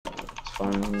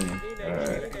fine with me.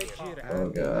 Alright. Oh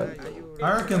god.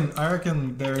 I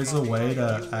reckon there is a way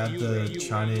to add the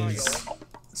Chinese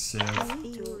Civ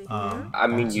I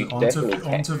mean, you definitely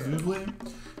can. onto Voobly,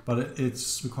 but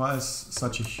it requires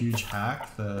such a huge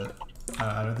hack that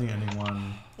I don't think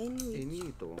anyone.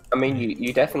 I mean,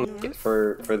 you definitely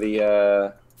for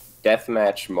the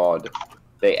deathmatch mod,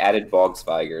 they added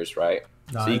Bogsweigers, right?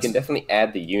 No, So you can definitely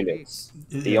add the units.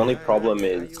 The only problem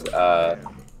is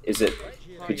it?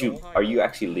 Are you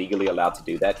actually legally allowed to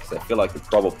do that? Because I feel like you're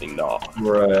probably not.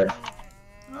 Right.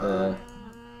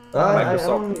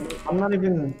 Microsoft. I'm not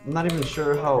even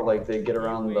sure how like they get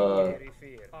around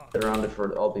it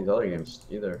for all these other games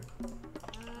either.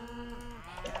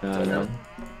 No.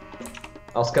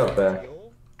 I'll scout back.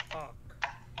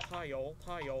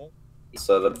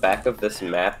 So the back of this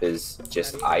map is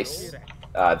just ice.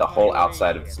 The whole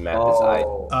outside of this map is ice.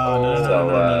 No.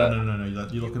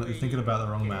 You're thinking about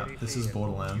the wrong map. This is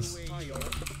Borderlands.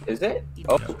 Is it?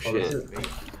 Oh Yeah. shit.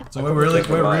 So we're really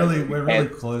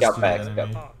close to the back,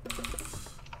 enemy.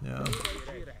 Yeah.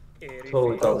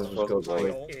 Totally thought this was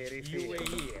Ghostlight.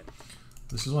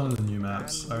 This is one of the new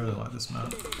maps. I really like this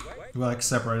map. We're like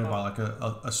separated by like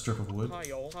a strip of wood.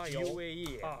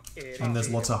 And there's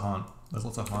lots of hunt. There's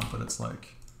lots of hunt, but it's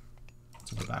like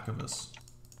to the back of us.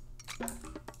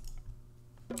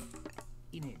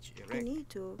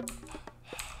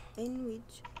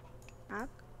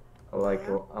 I like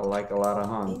a lot of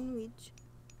hunt.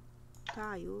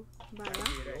 God,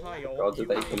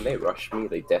 can they rush me?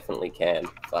 They definitely can.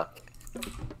 Fuck.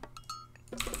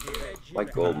 My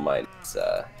gold mine's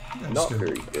not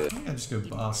very good. I just go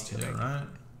blast here, right?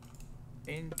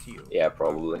 Yeah,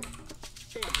 probably.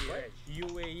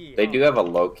 They do have a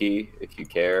Loki if you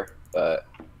care, but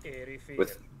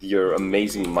with your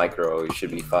amazing micro, you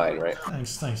should be fine, right?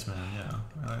 Thanks, man. Yeah.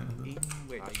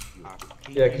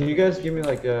 Yeah, can you guys give me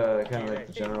like kind of like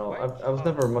the general? I was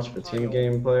never much of a team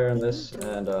game player in this,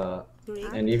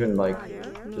 and even like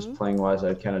just playing wise,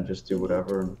 I'd kind of just do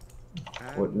whatever.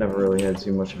 Never really had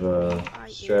too much of a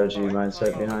strategy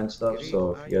mindset behind stuff.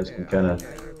 So if you guys can kind of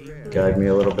guide me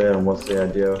a little bit on what's the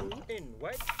idea.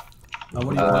 What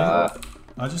are you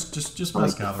playing? Just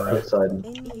mass cavalry. Outside.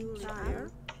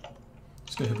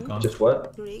 Just go hit the gun. Just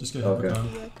what? Just go hit the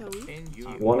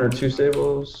gun. 1 or 2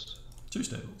 stables? 2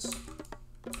 stables.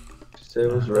 2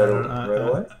 stables right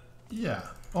away? Yeah.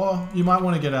 Or you might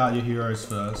want to get out your heroes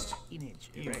first.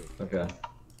 Okay.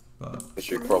 Which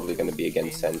you're probably going to be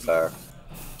against Centaur.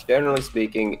 Generally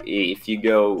speaking, if you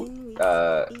go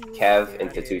Cav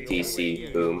into 2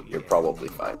 TC, boom, you're probably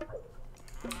fine.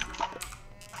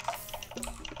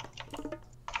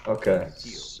 Okay.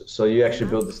 So you actually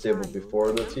build the stable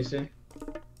before the TC?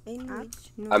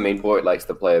 I mean, Boyd likes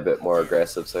to play a bit more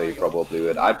aggressive, so he probably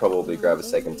would. I'd probably grab a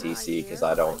second TC because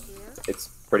I don't. It's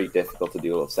pretty difficult to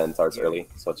deal with Centaurs early,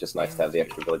 so it's just nice to have the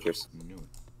extra villagers.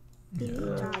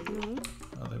 Yeah.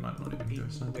 Oh, they might not even go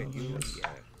Centaurs, I guess.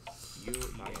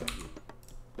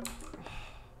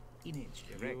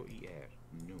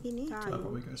 Oh,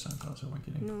 we go Centaurs, so I'm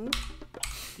kidding.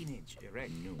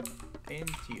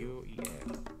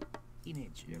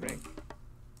 Greg.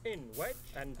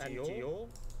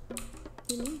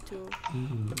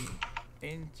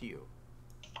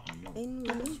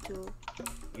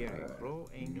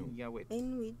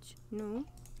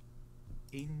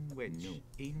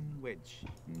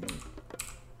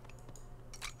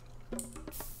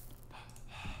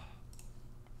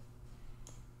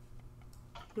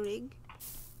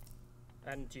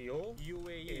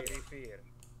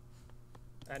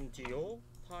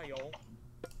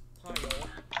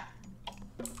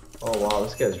 Oh wow,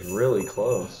 this guy's really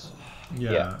close.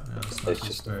 Yeah, it's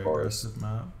just a very aggressive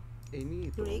map.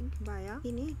 Greg, Baya,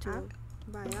 ini to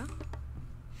Baya.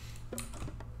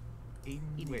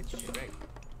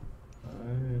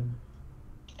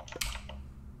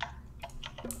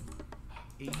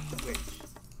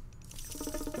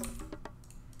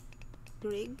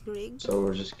 Greg. So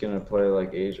we're just gonna play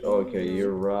like age. Oh, okay,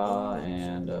 you're Ra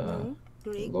and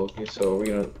Loki. So are we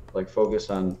gonna like focus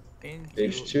on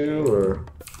H2 or?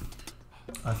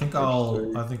 I think I'll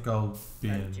be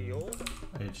in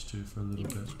H2 for a little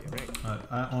bit.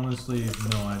 I honestly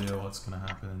have no idea what's gonna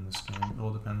happen in this game. It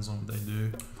all depends on what they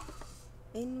do.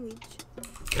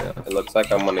 Yeah, it looks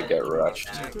like I'm gonna get rushed.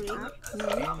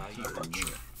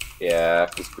 Yeah.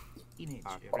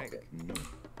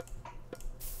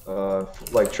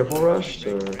 Like triple rush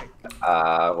or?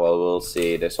 Well, we'll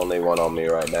see. There's only one on me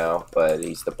right now, but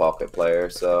he's the pocket player,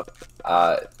 so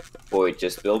boy,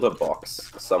 just build a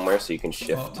box somewhere so you can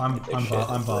shift. Oh,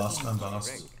 I'm bossed.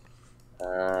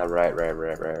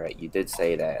 Right. You did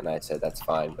say that, and I said that's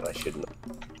fine, but I shouldn't.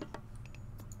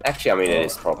 Actually, I mean, it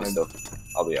is probably still.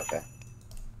 I'll be okay.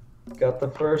 Got the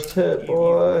first hit,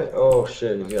 boy. Oh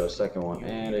shit, he's got a second one,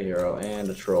 and a hero, and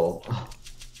a troll.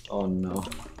 Oh no.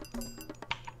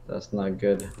 That's not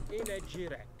good.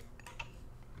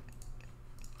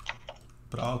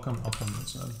 But I'll come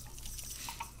this side.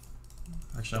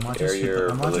 Actually, I might Here, just hit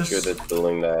your I might villager just... that's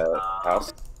building the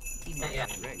house.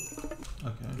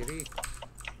 Okay.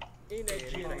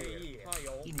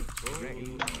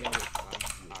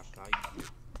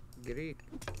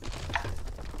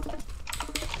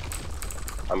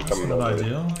 I'm coming Not over.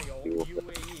 ideal.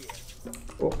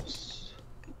 Oops.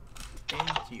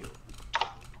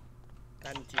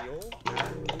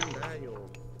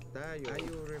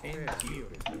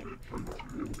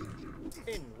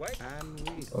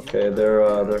 Okay,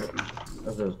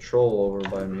 there's a troll over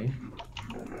by me.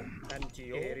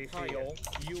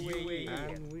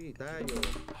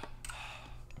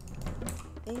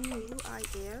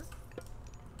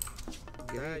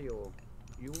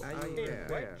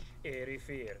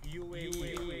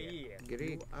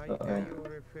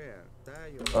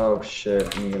 Oh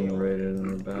shit, I'm getting raided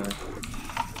in the back.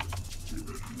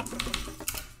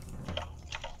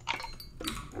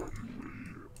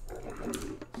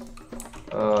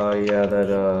 Yeah,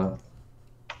 that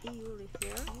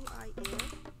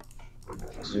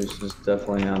Zeus is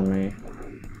definitely on me.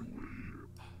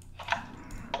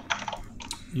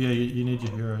 Yeah, you need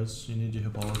your heroes. You need your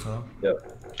Hippolyta. Yep,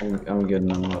 I'm getting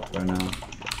them up right now.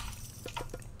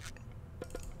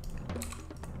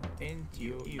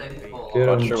 Get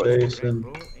him, Jason.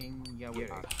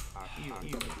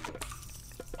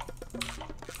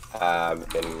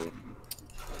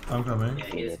 I'm coming.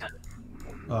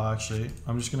 Actually,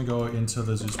 I'm just gonna go into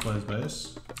the Zeus player's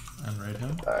base and raid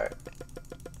him. Alright.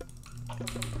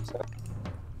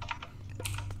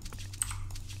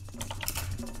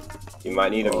 You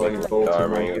might need a mix of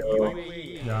armor.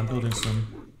 Yeah, I'm building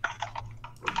some.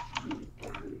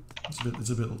 It's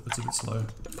a bit slow.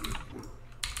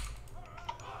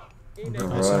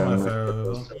 I sent my pharaoh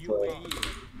over.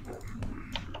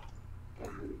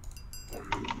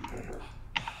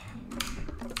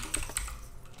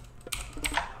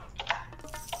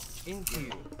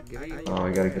 Oh,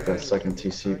 I gotta get that second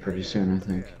TC pretty soon, I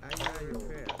think.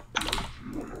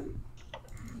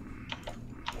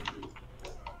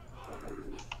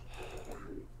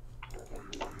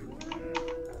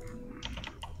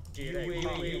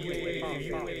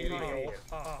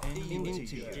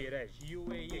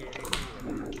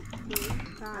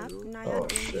 Oh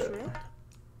shit.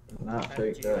 Did not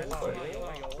take that fight.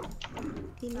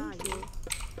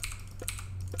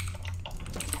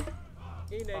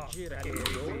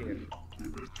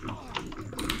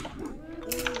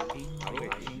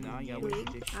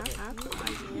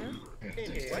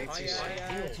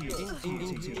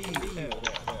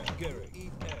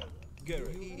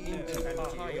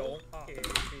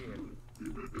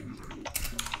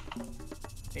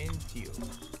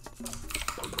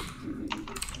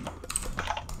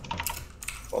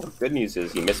 Well, the good news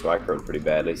is he missed micro pretty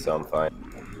badly, so I'm fine.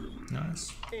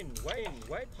 Nice.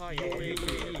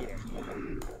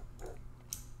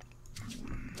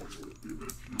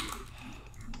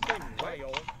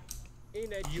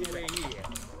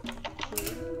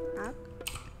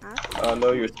 Oh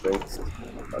no, you're Sphinx.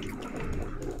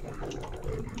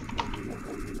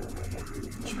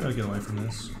 Should gotta get away from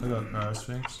this. I got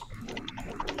Sphinx.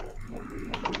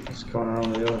 It's going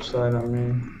around the other side on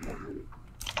me.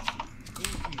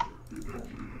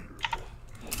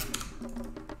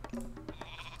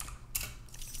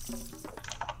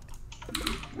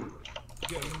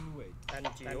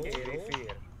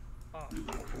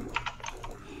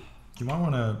 You might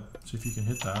want to see if you can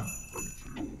hit that.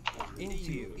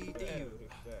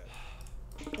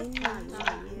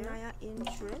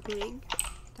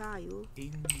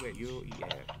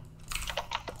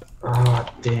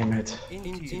 Ah, damn it. Yeah,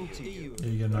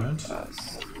 you get owned.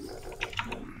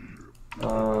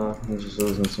 I'm just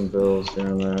losing some bills here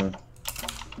and there.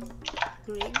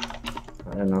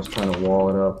 And I was trying to wall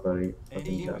it up, but he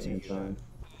fucking got me in time.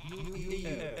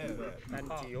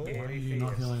 Why are you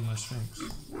not healing my Sphinx?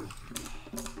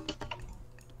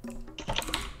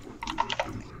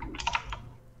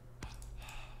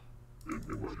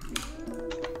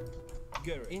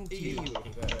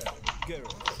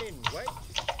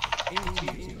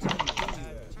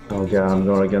 Oh god, I'm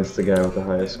going against the guy with the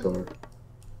highest score.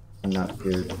 I'm not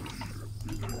good.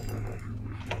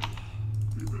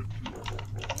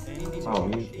 Oh,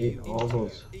 he ate all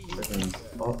those freaking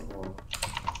buffalo.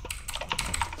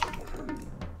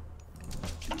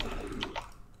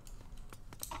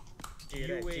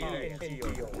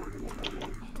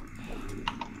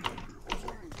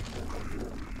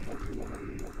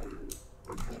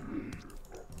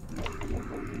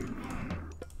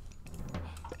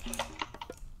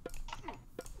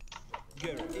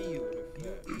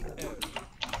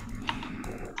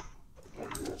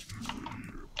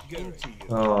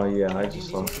 Oh yeah, I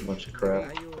just lost a bunch of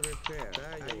crap.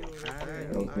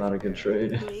 That was not a good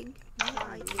trade. Rig,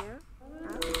 fire,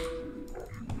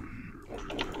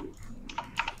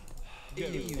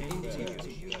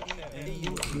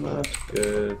 up, Not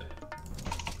good.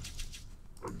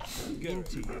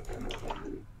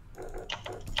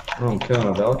 Oh, I'm killing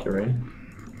a Valkyrie.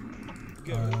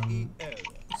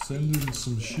 Sending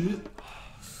some shit.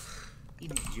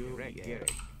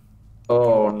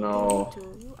 Oh no.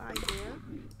 you are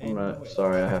there. I'm not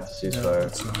sorry, I have to cease Yeah, fire.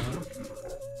 that's alright.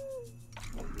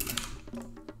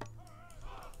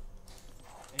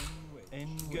 I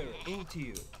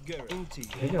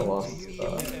think I lost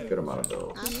a good amount of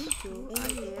bills. You are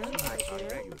there.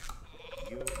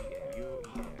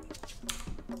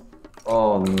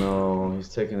 Oh no, he's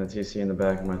taking a TC in the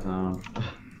back of my town.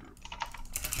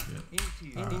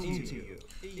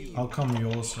 I'll come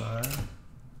your side.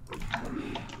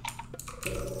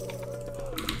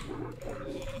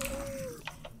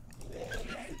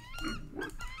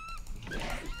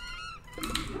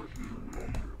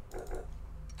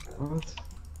 What?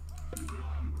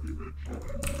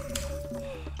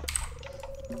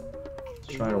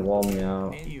 He's trying to wall me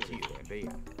out.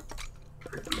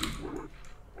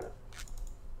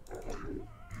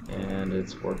 And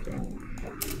it's working.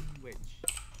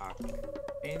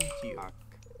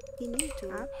 You need to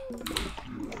up,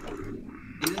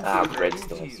 Ah, Bread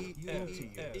still has.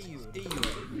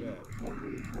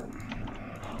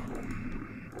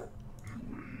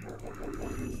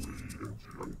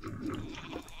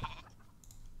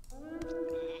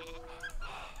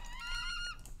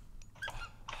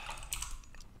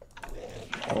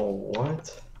 Oh,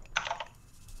 what?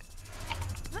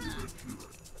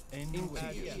 you need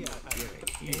to up,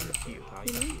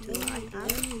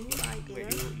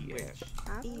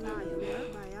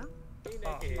 fire,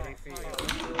 up,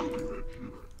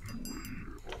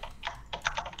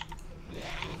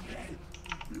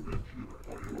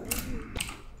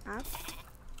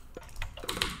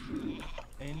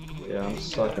 Yeah, I'm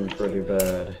sucking pretty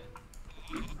bad.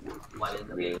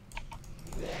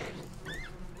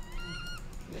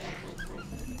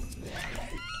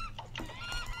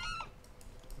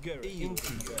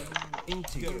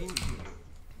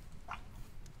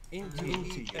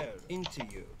 Into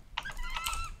you.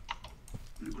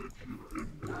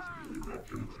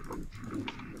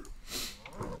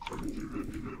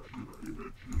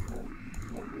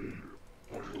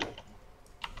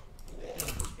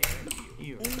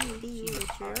 you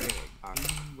repair,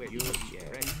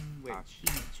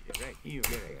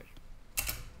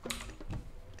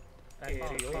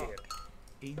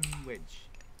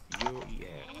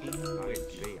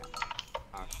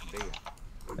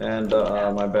 And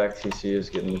my back TC is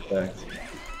getting attacked.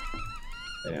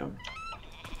 Damn.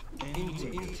 No.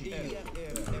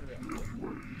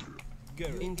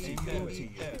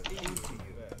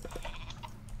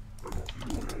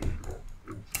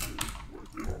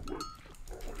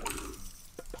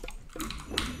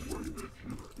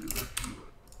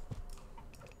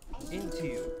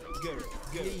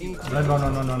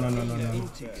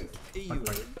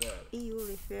 you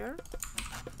repair,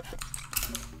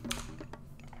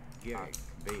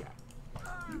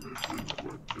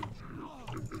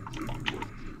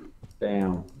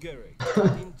 Damn.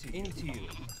 Into you.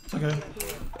 Okay.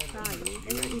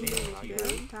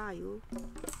 tile,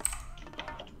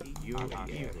 You are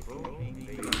here.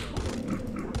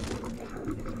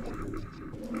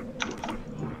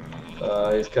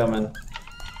 He's coming.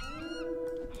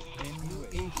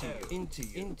 Into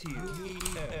you.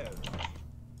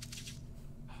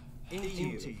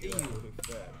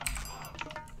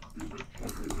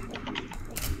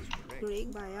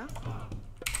 Rig, fire,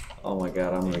 Oh my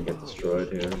god, I'm gonna get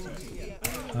destroyed here.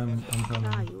 I'm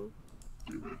coming.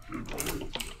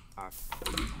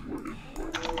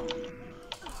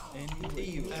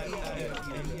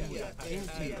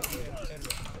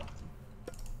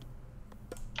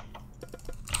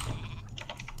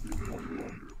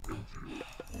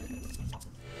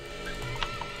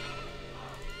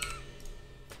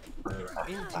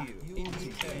 tile, you need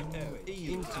to,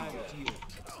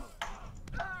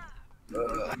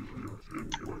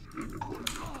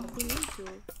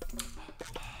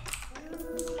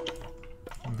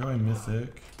 I'm going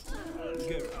mythic.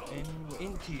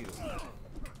 Into you.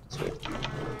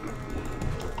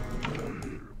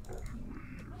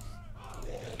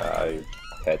 Your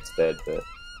pet's dead, but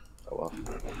oh well.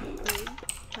 rig,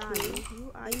 tile,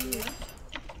 you are here,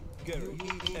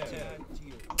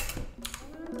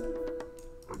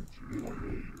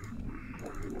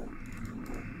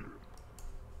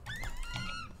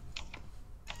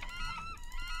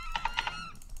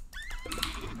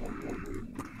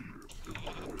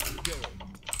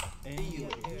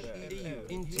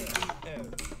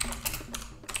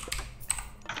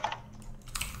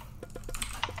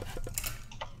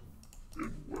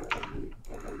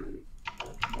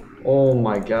 Oh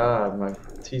my god, my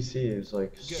TC is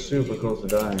like super close to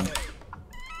dying.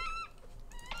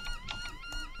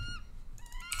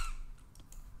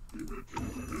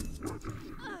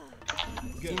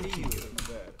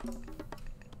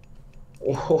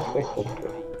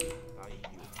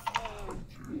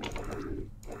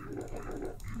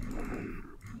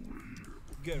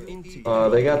 Oh.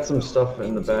 They got some stuff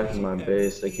in the back of my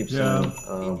base. They keep sending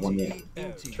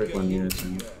trickling units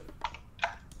in.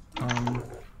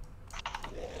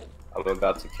 I'm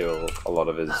about to kill a lot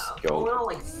of his gold.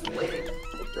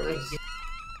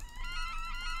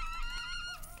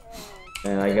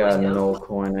 And I got no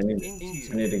coin. I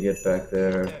need to get back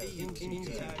there.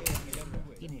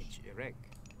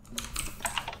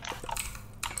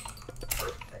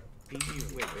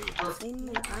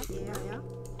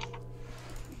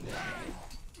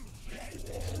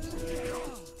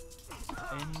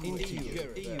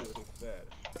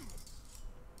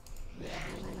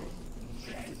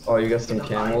 Oh, you got some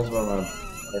camels on my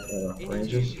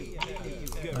ranges?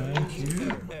 Thank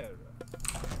you.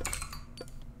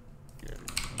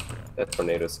 That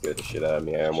tornado scared the shit out of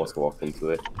me. I almost walked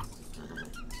into it.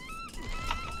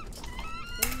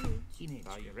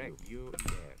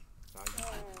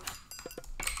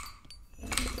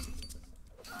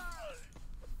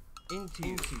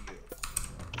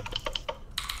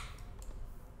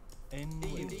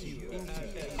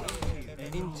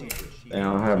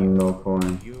 Damn, I have no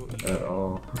coin at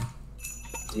all.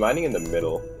 He's mining in the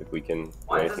middle, if we can do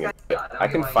anything about it. I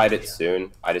can fight it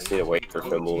soon. I just need to wait for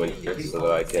Fimbulwinter so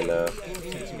that I can,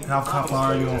 How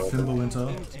far are you on Fimbulwinter?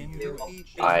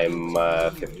 I'm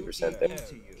 50% there.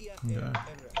 Yeah.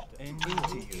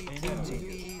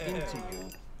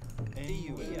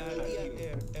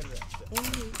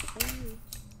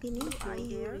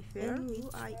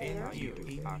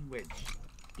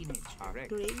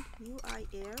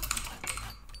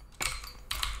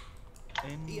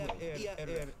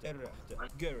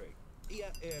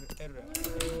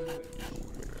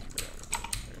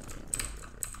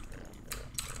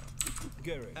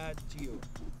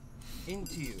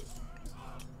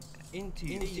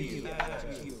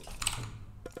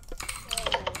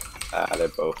 Ah, they're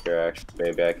both here actually.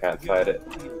 Maybe I can't fight it.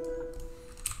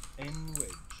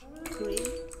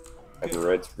 And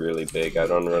red's really big. I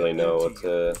don't really know what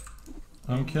to.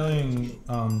 I'm killing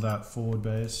that forward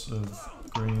base of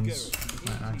greens with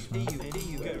my axeman.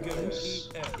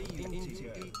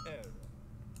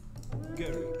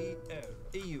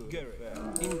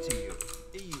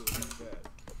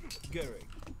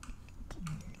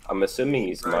 I'm assuming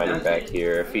he's mining back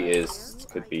here. If he is,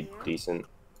 could be decent.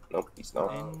 Nope, he's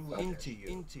not.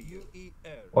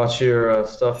 Watch your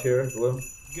stuff here, Blue.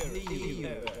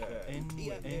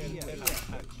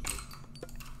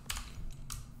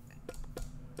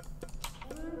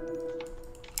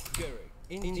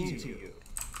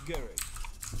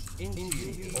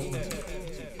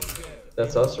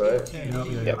 That's us, right?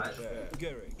 Yep.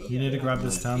 You need to grab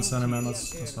this town center, man.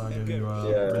 That's why I give you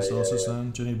resources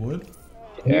then. Do you need wood?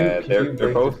 Yeah,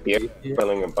 they're both here,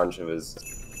 filling a bunch of his.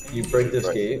 You break this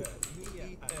gate?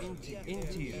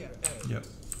 Yep.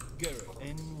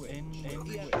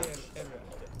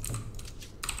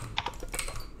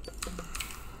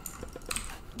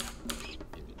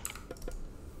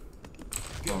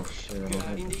 Oh shit, I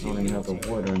don't even have the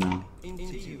wood right now.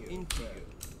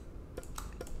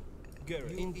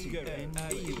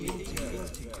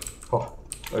 Oh,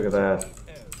 look at that.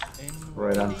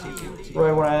 Right on.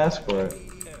 Right when I asked for it.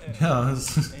 Yeah,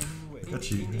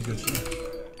 got you.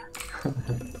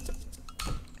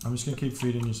 I'm just gonna keep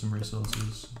feeding you some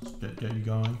resources. Get you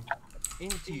going.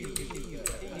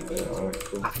 Alright,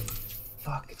 cool.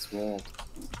 Fuck, it's red.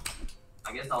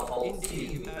 I guess I'll hold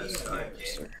C because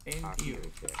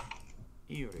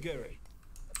He's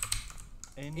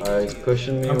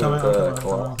pushing me I'm with coming.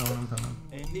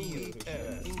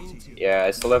 Yeah,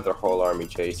 I still have their whole army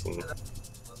chasing.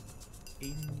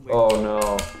 Oh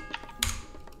no.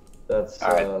 That's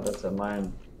Alright. that's a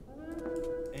mine.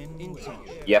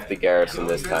 You have to garrison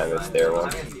this time, it's their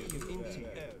one.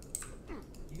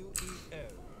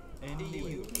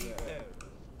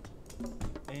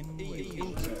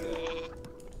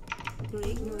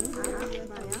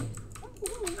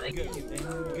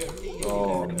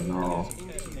 Oh no.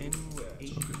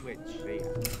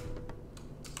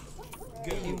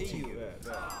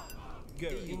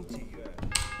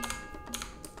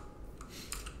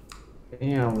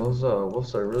 Damn, those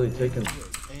wolves are really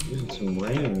using some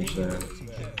range there.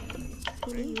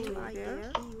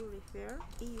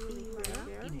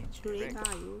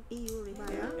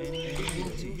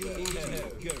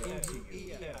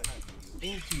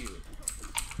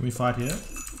 Can we fight here?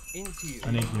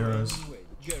 I need heroes.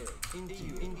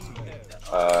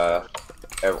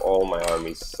 All my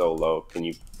army's so low. Can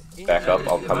you back up?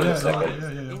 I'll come in a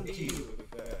second.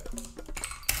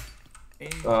 Yeah.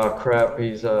 Oh crap,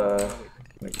 he's gonna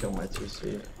kill my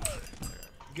TC.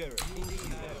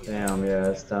 Damn, yeah,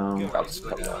 it's down. I'll just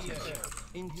come down.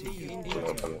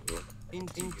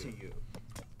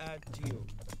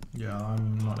 Yeah,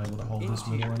 I'm not able to hold this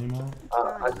middle anymore.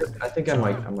 I think I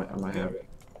might have it.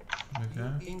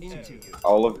 Okay.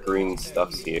 All of green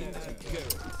stuff's here.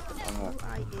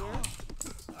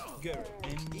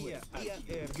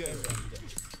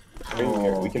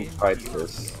 We can fight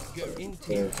this.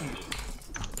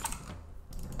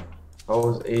 I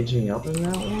was aging up in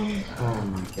that one? Oh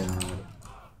my god.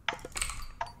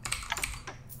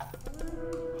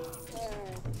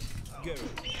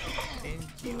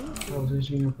 I was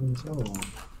aging up in this other one.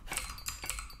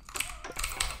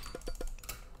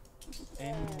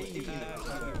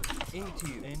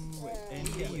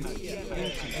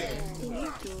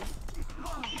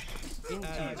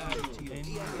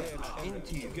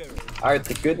 Alright,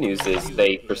 the good news is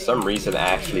they, for some reason,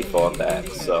 actually fought that,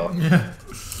 so Yeah.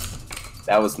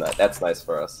 That's nice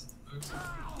for us.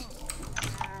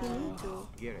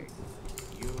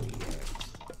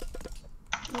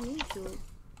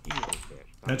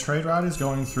 Their trade route is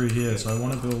going through here, so I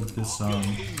want to build this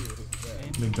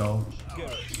Migdol.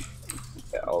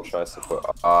 Yeah, I'll try to support.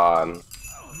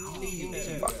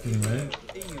 Getting ready.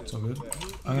 It's all good.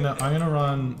 I'm gonna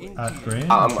run at green.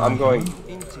 I'm going.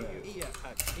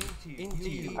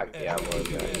 Yeah, I'm going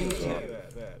back as well.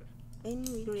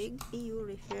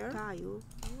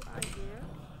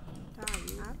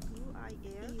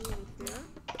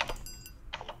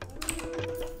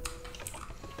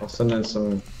 I'll send in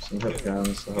some hip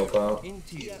guns to help out.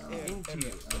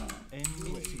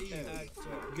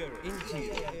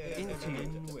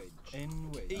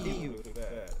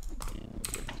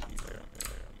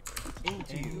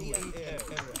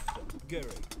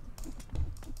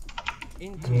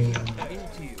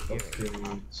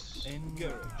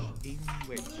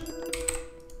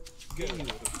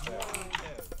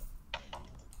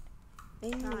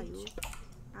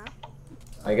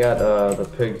 I got the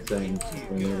pig thing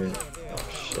if we need it. Oh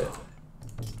shit.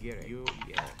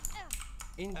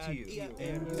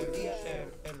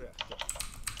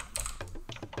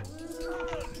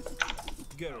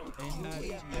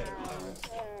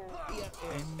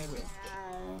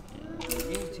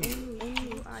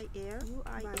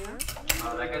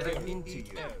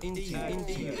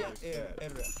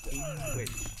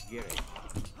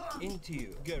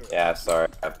 Yeah, sorry,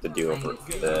 I have to deal with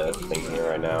the thing here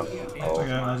right now. Oh.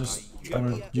 Okay, I just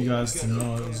wanted you guys to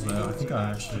know it was there. I think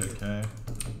I'm actually okay.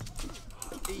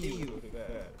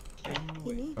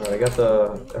 Alright, I got the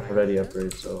Aphrodite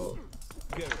upgrade, so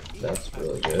that's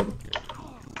really good.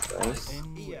 Nice.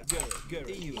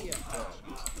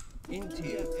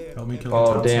 Help me kill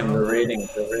Oh the damn, the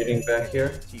rating back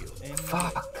here.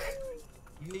 Fuck.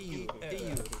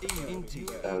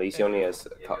 At least he only has.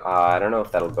 I don't know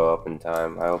if that'll go up in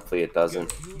time. Hopefully it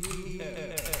doesn't.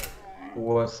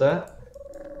 What's that?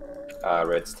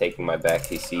 Red's taking my back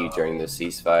TC during the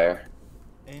ceasefire.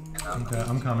 Okay,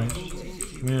 I'm coming.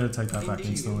 We need to take that back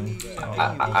instantly.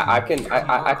 I can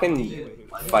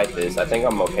fight this. I think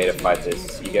I'm okay to fight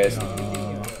this. You guys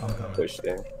I'm push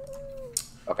there.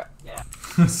 Okay.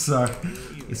 coming. So,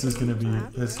 this is gonna be.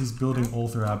 He's building all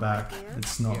through our back.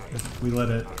 It's not. If we let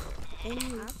it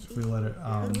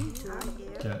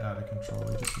get out of control,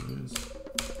 we just lose.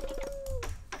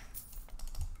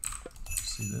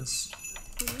 See this?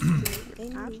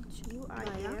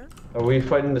 Are we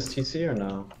fighting this TC or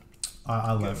no?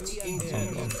 I left.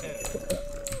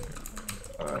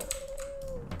 Alright.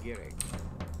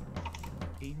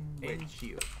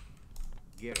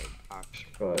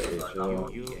 Probably Joe.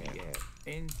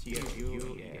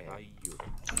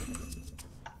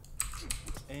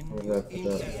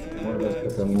 Where did I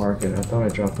put the market? I thought I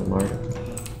dropped the market.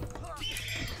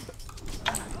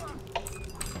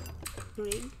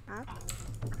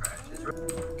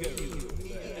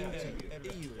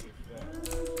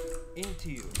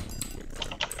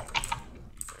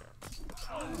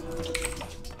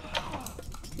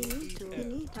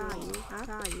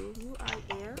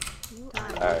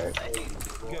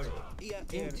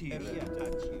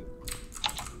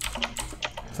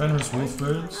 Fenris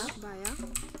Wolfbirds.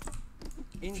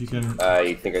 If you can.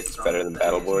 You think it's better than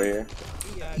Battle Warrior?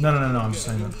 No, I'm just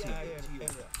saying that.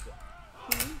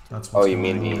 That's what's Oh, you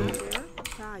going mean on. the.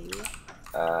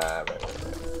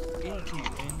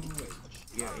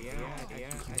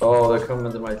 Oh, they're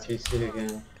coming to my TC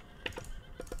again.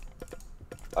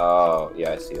 Oh,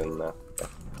 yeah, I see them now.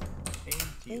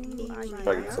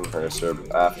 Try to get some Herser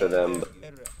after them.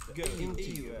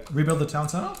 Rebuild the town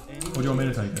center? Or do you want me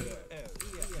to take it?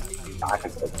 I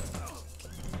can take it.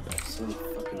 So many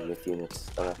fucking myth units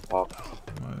don't have pop.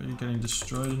 Are you getting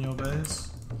destroyed in your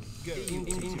base? Yeah,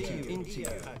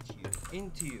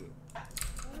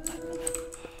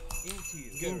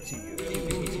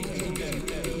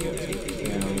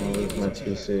 I'm gonna lose my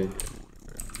TC.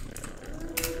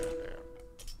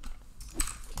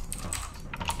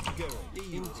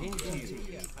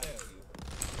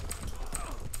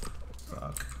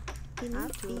 Fuck.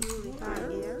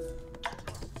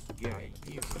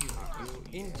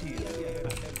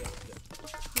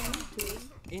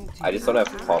 I just don't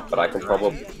have pop, but I can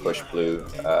probably push blue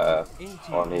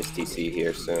on his TC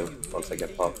here soon once I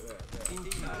get pop.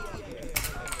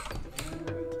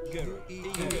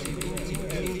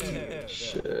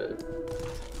 Shit.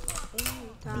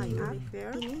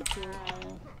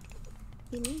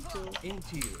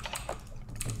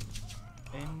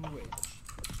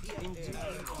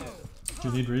 Do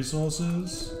you need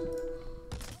resources?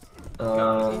 I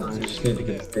just need to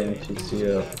get the damn TC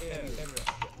up.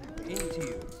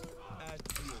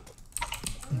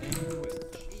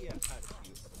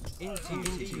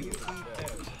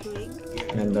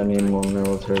 And I need more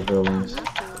military buildings.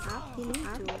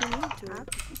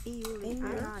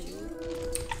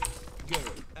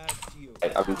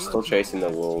 I'm still chasing the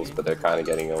wolves, but they're kind of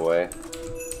getting away.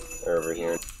 They're over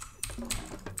here.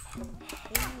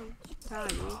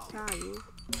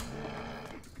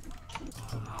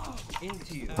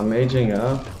 I'm aging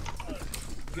up.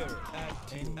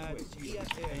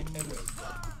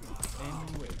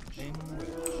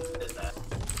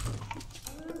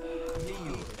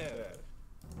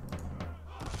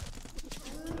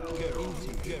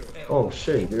 Oh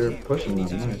shit, you're pushing me,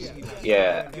 nice.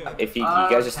 Yeah, if you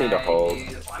guys just need to hold,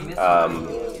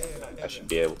 I should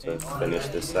be able to finish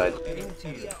this side.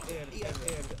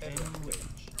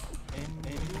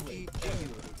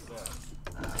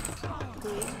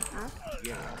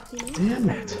 Damn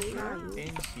it!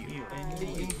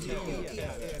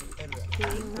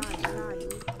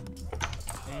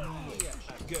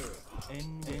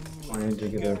 I need to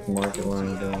get a market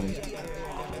line going.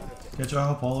 Get your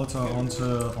Hippolyta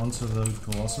onto the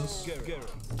Colossus.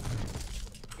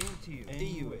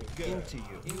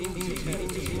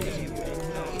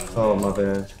 Oh my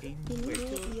bad.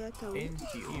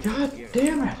 God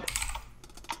damn it!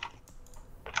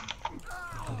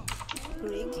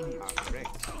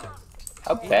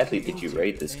 How badly did you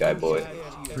raid this guy, boy?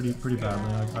 Pretty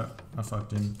badly. I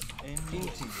fucked him.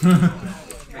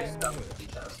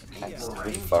 That's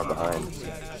pretty far behind.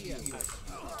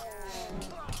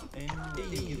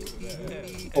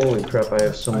 Holy crap, I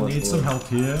have so much. I need some help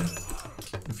here,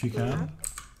 if you can.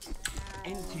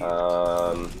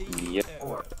 Yeah.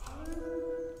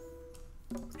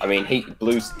 I mean,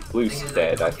 blue's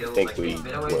dead. I think we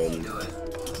win.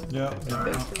 Yeah.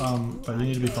 But you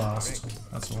need to be fast.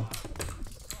 That's all.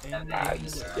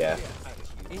 Yeah.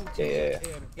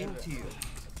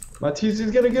 My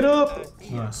TC's gonna get up!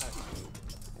 Nice.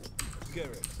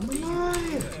 I'm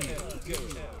alive!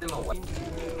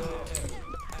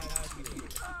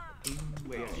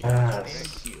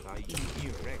 Yes.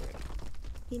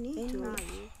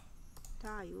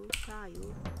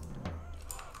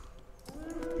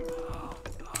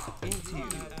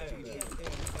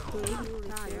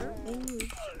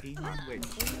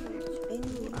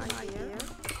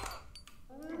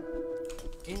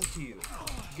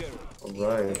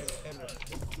 Alright.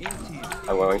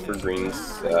 I'm going for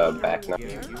green's back now.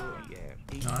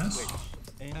 Nice.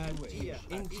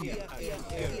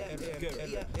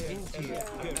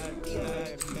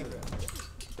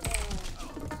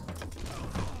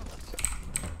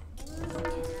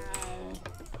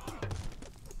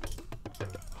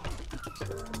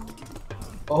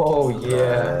 Oh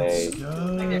yeah. Nice. Go.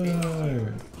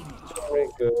 Very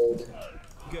good.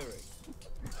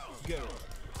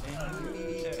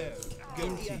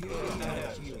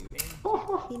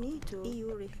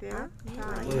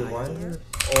 Wait, why?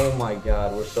 Oh my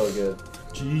god, we're so good.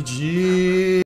 GG.